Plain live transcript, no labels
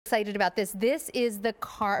excited about this. This is the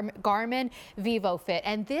Garmin vivofit,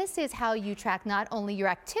 and this is how you track not only your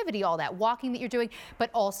activity, all that walking that you're doing, but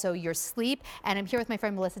also your sleep. And I'm here with my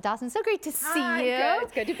friend Melissa Dawson. So great to see you. Good.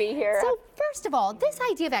 It's good to be here. So first of all, this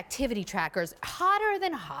idea of activity trackers, hotter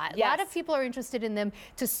than hot. Yes. A lot of people are interested in them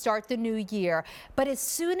to start the new year. But as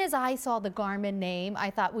soon as I saw the Garmin name, I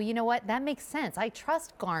thought, well, you know what? That makes sense. I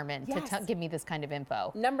trust Garmin to give me this kind of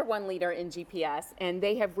info. #1 leader in GPS, and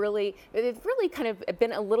they've really kind of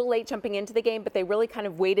been a little late jumping into the game, but they really kind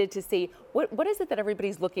of waited to see what is it that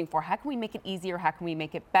everybody's looking for? How can we make it easier? How can we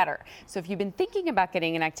make it better? So if you've been thinking about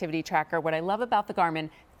getting an activity tracker, what I love about the Garmin,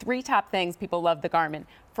 3 top things people love the Garmin.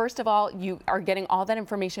 First of all, you are getting all that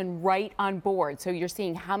information right on board. So you're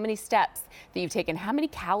seeing how many steps that you've taken, how many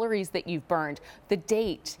calories that you've burned, the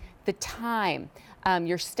date, the time,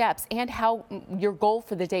 your steps, and how your goal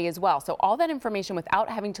for the day as well. So all that information without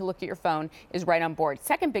having to look at your phone is right on board.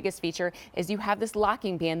 Second biggest feature is you have this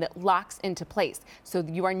locking band that locks into place. So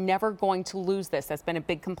you are never going to lose this. That's been a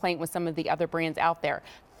big complaint with some of the other brands out there.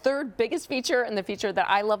 Third biggest feature, and the feature that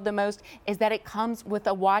I love the most, is that it comes with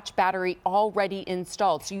a watch battery already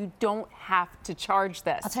installed, so you don't have to charge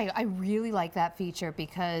this. I'll tell you, I really like that feature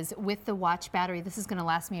because with the watch battery, this is going to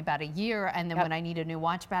last me about a year, and then when I need a new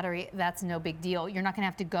watch battery, that's no big deal. You're not going to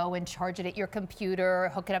have to go and charge it at your computer,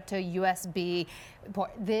 hook it up to a USB.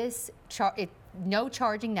 No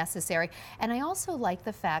charging necessary. And I also like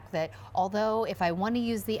the fact that although if I want to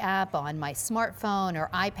use the app on my smartphone or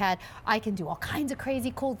iPad, I can do all kinds of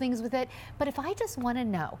crazy cool things with it. But if I just want to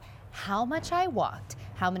know how much I walked,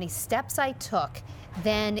 how many steps I took,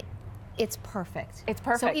 then it's perfect. It's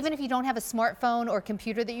perfect. So even if you don't have a smartphone or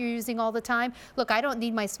computer that you're using all the time, look, I don't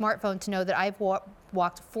need my smartphone to know that I've walked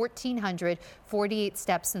 1,448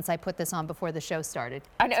 steps since I put this on before the show started.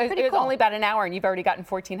 I know, it was only about an hour and you've already gotten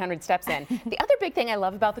 1,400 steps in. The other big thing I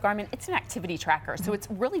love about the Garmin, it's an activity tracker. So it's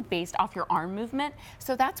really based off your arm movement.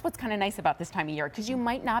 So that's what's kind of nice about this time of year, because you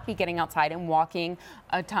might not be getting outside and walking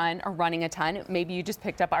a ton or running a ton. Maybe you just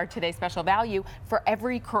picked up our Today Special Value. For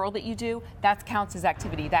every curl that you do, that counts as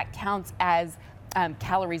activity. That counts as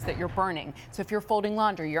calories that you're burning. So if you're folding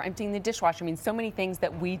laundry, you're emptying the dishwasher, I mean, so many things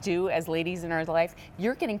that we do as ladies in our life,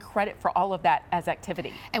 you're getting credit for all of that as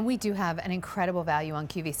activity. And we do have an incredible value on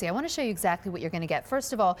QVC. I want to show you exactly what you're going to get.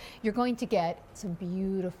 First of all, you're going to get some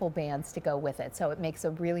beautiful bands to go with it. So it makes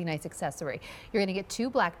a really nice accessory. You're going to get 2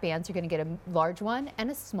 black bands. You're going to get a large one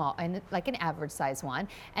and a small, and like an average size one.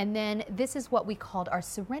 And then this is what we called our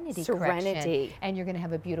Serenity collection. And you're going to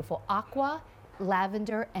have a beautiful aqua,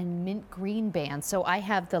 lavender, and mint green band. So I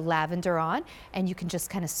have the lavender on, and you can just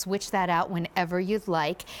kind of switch that out whenever you'd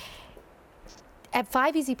like. At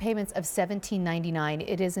 5 easy payments of $17.99,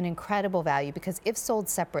 it is an incredible value because if sold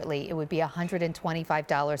separately, it would be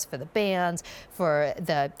 $125 for the bands, for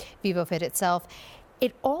the vivofit itself.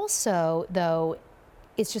 It also, though,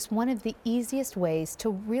 it's just one of the easiest ways to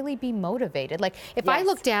really be motivated. Like if I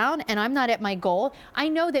look down and I'm not at my goal, I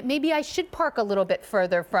know that maybe I should park a little bit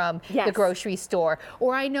further from the grocery store,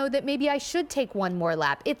 or I know that maybe I should take one more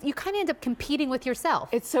lap. You kind of end up competing with yourself.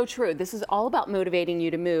 It's so true. This is all about motivating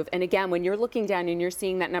you to move. And again, when you're looking down and you're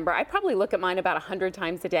seeing that number, I probably look at mine about 100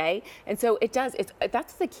 times a day. And so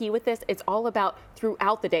that's the key with this. It's all about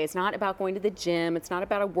throughout the day. It's not about going to the gym. It's not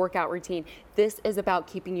about a workout routine. This is about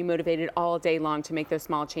keeping you motivated all day long to make those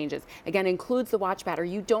small changes. Again, includes the watch battery.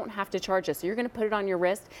 You don't have to charge this. So you're going to put it on your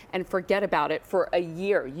wrist and forget about it for a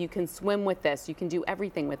year. You can swim with this. You can do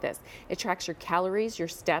everything with this. It tracks your calories, your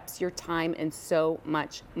steps, your time, and so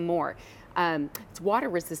much more. It's water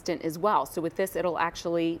resistant as well. So with this, it'll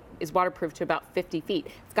actually is waterproof to about 50 feet.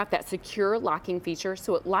 It's got that secure locking feature,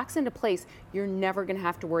 so it locks into place. You're never going to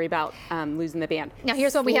have to worry about losing the band. Now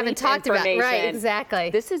here's what we haven't talked about. Right, exactly.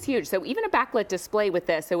 This is huge. So even a backlit display with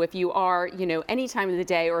this. So if you are, any time of the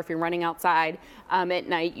day, or if you're running outside at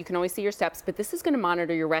night, you can always see your steps. But this is going to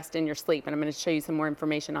monitor your rest and your sleep, and I'm going to show you some more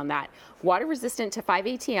information on that. Water resistant to 5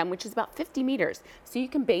 ATM, which is about 50 meters. So you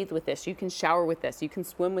can bathe with this. You can shower with this. You can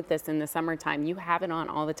swim with this in the summertime. You have it on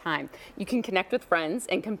all the time. You can connect with friends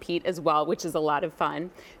and compete as well, which is a lot of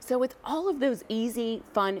fun. So it's all of those easy,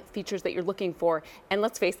 fun features that you're looking for. And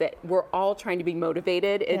let's face it, we're all trying to be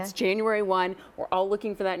motivated. It's January 1. We're all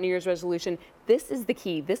looking for that New Year's resolution. This is the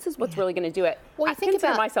key. This is what's really going to do it. Well, I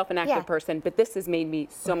consider myself an active person, but this has made me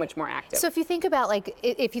so much more active. So if you think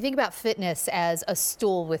about fitness as a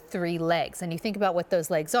stool with 3 legs, and you think about what those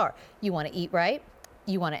legs are, you want to eat right,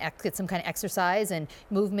 you want to get some kind of exercise and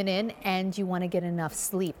movement in, and you want to get enough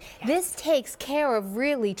sleep. This takes care of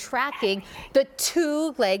really tracking the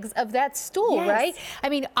 2 legs of that stool, right? I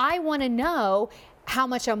mean, I want to know how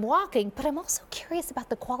much I'm walking, but I'm also curious about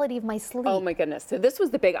the quality of my sleep. Oh my goodness. So this was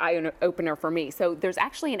the big eye opener for me. So there's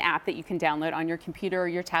actually an app that you can download on your computer or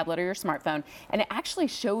your tablet or your smartphone, and it actually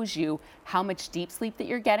shows you how much deep sleep that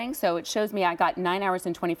you're getting. So it shows me I got 9 hours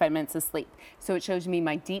and 25 minutes of sleep. So it shows me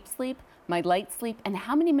my deep sleep, my light sleep, and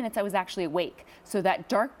how many minutes I was actually awake. So that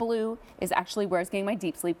dark blue is actually where I was getting my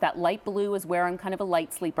deep sleep. That light blue is where I'm kind of a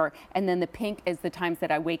light sleeper. And then the pink is the times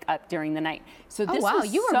that I wake up during the night. So this wow,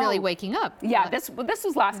 was you were really waking up. Yeah, this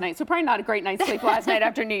was last night. So probably not a great night's sleep last night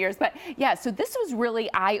after New Year's. But yeah, so this was really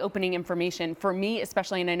eye-opening information for me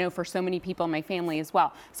especially, and I know for so many people in my family as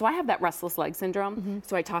well. So I have that restless leg syndrome.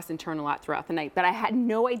 So I toss and turn a lot throughout the night. But I had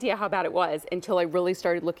no idea how bad it was until I really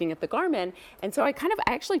started looking at the Garmin. And so I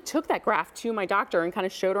actually took that graph to my doctor and kind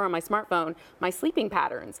of showed her on my smartphone my sleeping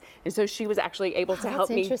patterns. And so she was actually able to help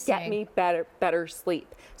me get me better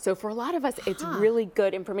sleep. So for a lot of us, it's really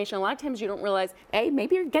good information. A lot of times you don't realize, hey,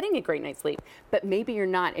 maybe you're getting a great night's sleep, but maybe you're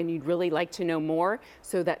not, and you'd really like to know more.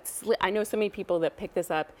 So that I know so many people that pick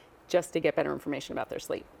this up just to get better information about their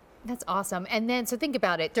sleep. That's awesome. And then, so think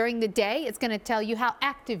about it. During the day, it's going to tell you how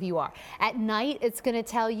active you are. At night, it's going to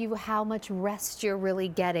tell you how much rest you're really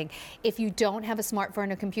getting. If you don't have a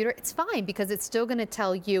smartphone or computer, it's fine because it's still going to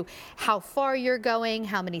tell you how far you're going,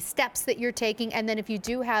 how many steps that you're taking. And then if you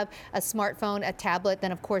do have a smartphone, a tablet,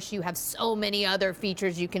 then of course you have so many other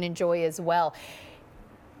features you can enjoy as well.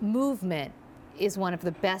 Movement is one of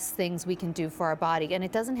the best things we can do for our body, and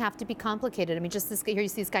it doesn't have to be complicated. I mean, just this, here you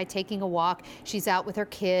see this guy taking a walk. She's out with her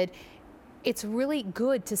kid. It's really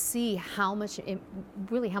good to see how much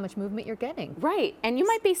movement you're getting. Right, and you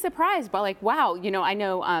might be surprised by like, wow, you know, I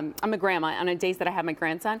know I'm a grandma, and on days that I have my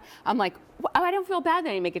grandson, I'm like, oh, I don't feel bad that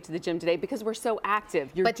I didn't make it to the gym today because we're so active.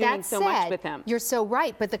 You're doing so much with him. You're so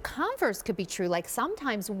right, but the converse could be true. Like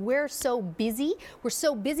sometimes we're so busy,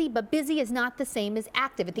 but busy is not the same as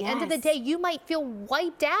active. At the end of the day, you might feel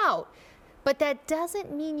wiped out. But that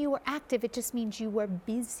doesn't mean you were active. It just means you were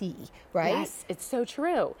busy, right? Yes, it's so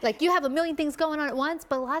true. Like you have a million things going on at once,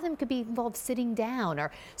 but a lot of them could be involved sitting down.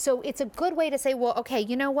 So it's a good way to say, well, okay,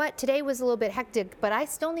 you know what? Today was a little bit hectic, but I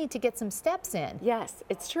still need to get some steps in. Yes,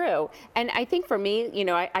 it's true. And I think for me, you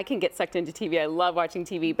know, I can get sucked into TV. I love watching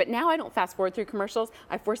TV, but now I don't fast forward through commercials.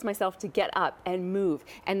 I force myself to get up and move.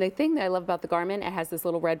 And the thing that I love about the Garmin, it has this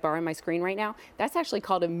little red bar on my screen right now. That's actually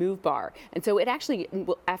called a move bar. And so it actually,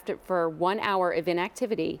 for 1 hour of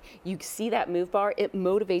inactivity, you see that move bar, it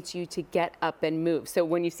motivates you to get up and move. So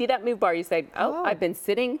when you see that move bar, you say, oh, I've been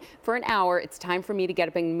sitting for an hour, it's time for me to get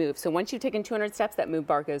up and move. So once you've taken 200 steps, that move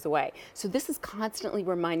bar goes away. So this is constantly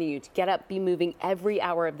reminding you to get up, be moving every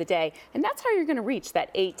hour of the day. And that's how you're gonna reach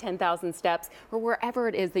that 10,000 steps or wherever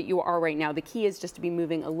it is that you are right now. The key is just to be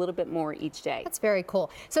moving a little bit more each day. That's very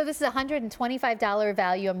cool. So this is a $125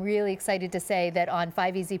 value. I'm really excited to say that on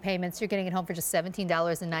 5 easy payments, you're getting it home for just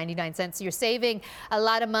 $17.99. So you're saving a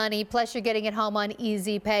lot of money, plus you're getting it home on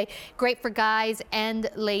easy pay. Great for guys and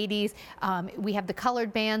ladies. We have the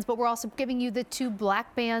colored bands, but we're also giving you the 2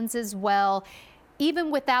 black bands as well.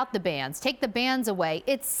 Even without the bands, take the bands away,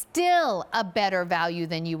 it's still a better value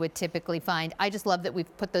than you would typically find. I just love that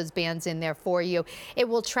we've put those bands in there for you. It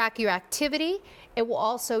will track your activity. It will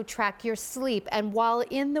also track your sleep. And while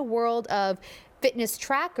in the world of fitness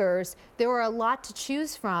trackers, there are a lot to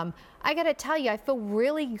choose from. I gotta tell you, I feel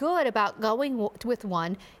really good about going with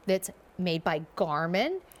one that's made by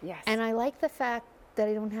Garmin. Yes. And I like the fact that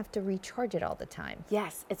I don't have to recharge it all the time.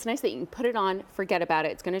 Yes, it's nice that you can put it on, forget about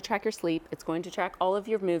it. It's going to track your sleep. It's going to track all of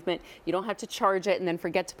your movement. You don't have to charge it and then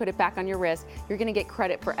forget to put it back on your wrist. You're going to get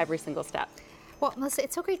credit for every single step. Well, Melissa,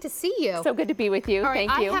 it's so great to see you. So good to be with you. All right,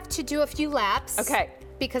 Thank you. I have to do a few laps. Okay.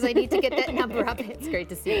 Because I need to get that number up. It's great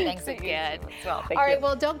to see you. Thanks again. Well, thank All right, you.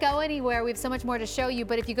 well, don't go anywhere. We have so much more to show you.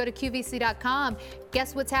 But if you go to QVC.com,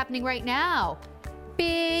 guess what's happening right now?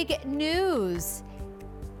 Big news.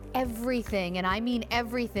 Everything, and I mean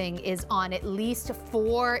everything, is on at least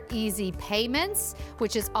 4 easy payments,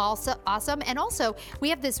 which is also awesome. And also, we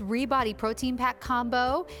have this Rebody protein pack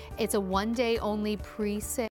combo. It's a 1-day only pre-sale.